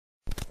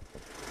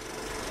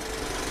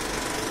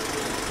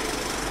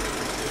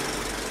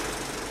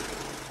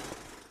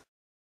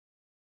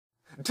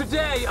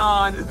Today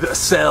on the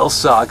Cell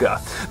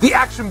Saga, the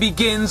action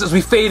begins as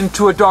we fade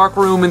into a dark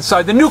room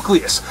inside the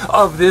nucleus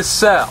of this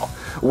cell,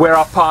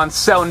 whereupon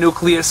Cell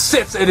Nucleus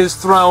sits at his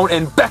throne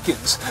and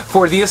beckons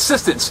for the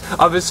assistance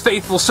of his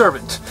faithful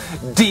servant,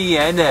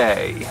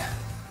 DNA.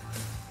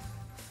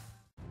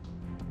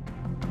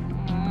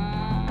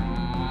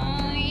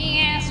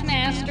 Yes,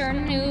 Master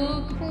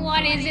Nuke,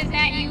 what is it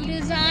that you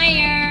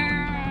desire?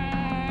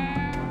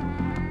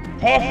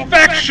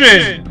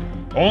 Perfection!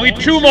 Only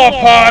 2 more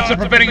parts are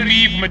preventing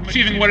me from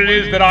achieving what it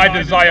is that I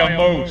desire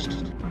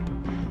most.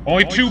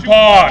 Only 2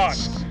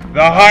 parts. The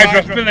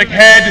hydrophilic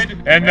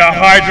head and the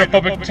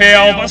hydrophobic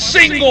tail of a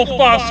single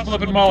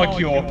phospholipid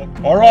molecule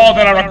are all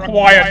that are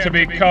required to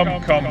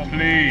become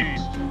complete.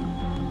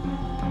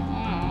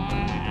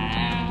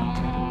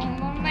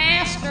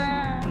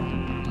 Master,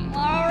 you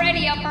are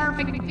already a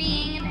perfect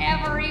being in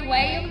every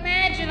way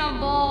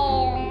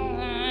imaginable.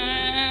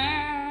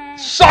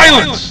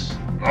 Silence!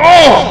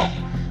 Oh!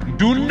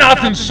 Do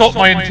not insult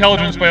my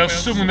intelligence by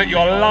assuming that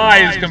your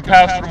lies can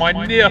pass through my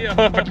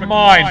near-perfect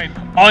mind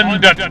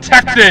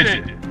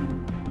undetected!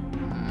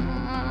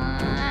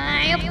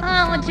 I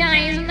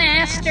apologize,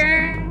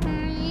 Master.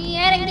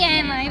 Yet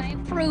again,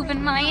 I've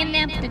proven my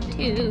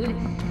ineptitude.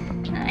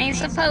 I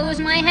suppose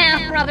my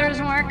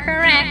half-brothers were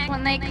correct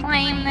when they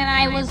claimed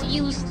that I was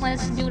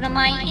useless due to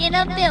my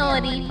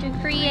inability to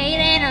create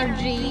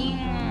energy.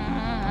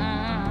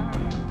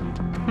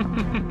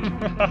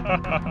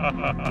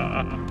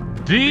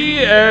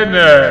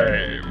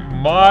 DNA,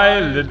 my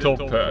little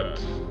pet.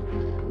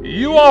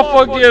 You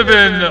are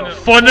forgiven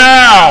for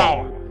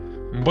now,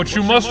 but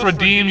you must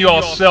redeem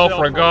yourself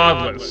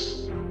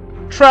regardless.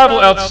 Travel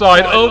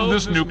outside of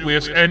this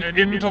nucleus and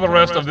into the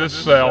rest of this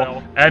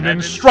cell, and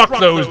instruct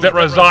those that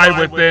reside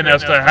within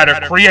as to how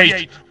to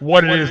create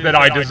what it is that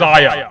I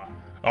desire.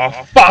 A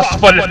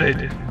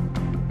phospholipid.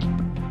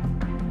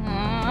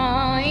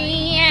 Oh,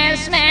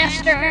 yes,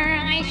 Master.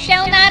 I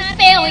shall not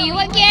fail you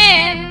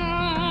again.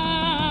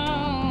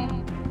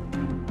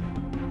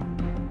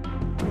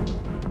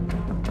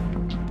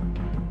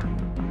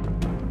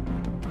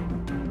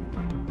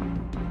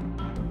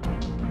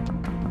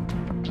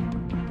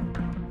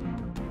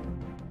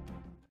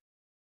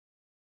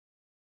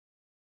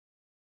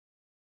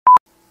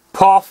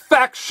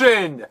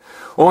 Perfection!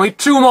 Only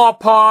 2 more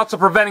parts are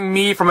preventing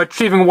me from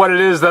achieving what it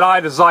is that I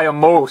desire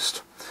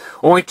most.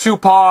 Only 2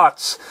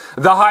 parts.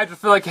 The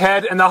hydrophilic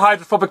head and the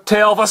hydrophobic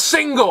tail of a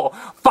single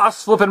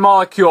phospholipid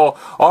molecule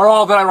are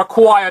all that I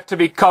require to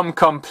become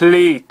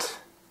complete.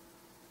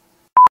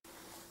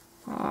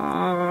 But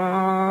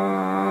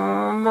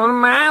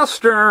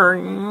Master,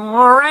 you're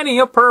already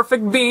a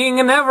perfect being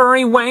in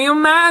every way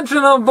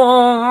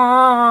imaginable.